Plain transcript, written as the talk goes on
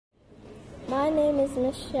My name is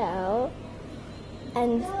Michelle,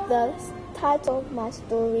 and the title of my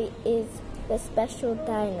story is The Special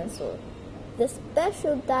Dinosaur. The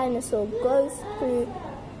Special Dinosaur goes through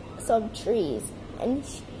some trees, and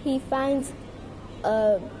he finds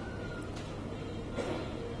a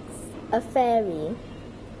fairy,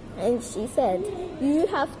 and she said, you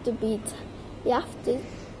have to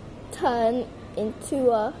turn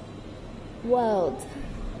into a world,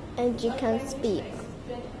 and you can speak.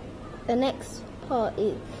 The next part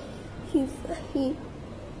is he's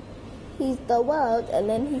the world, and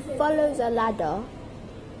then he follows a ladder.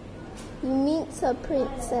 He meets a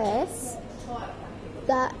princess,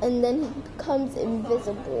 and then he becomes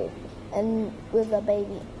invisible and with a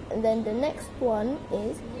baby. And then the next one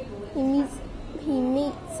is he meets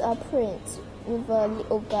a prince with a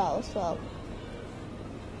little girl as well.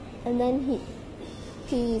 And then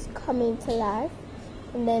he's coming to life.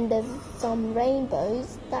 And then there's some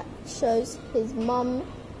rainbows that shows his mum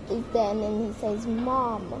is there, and then he says,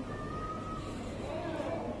 Mom.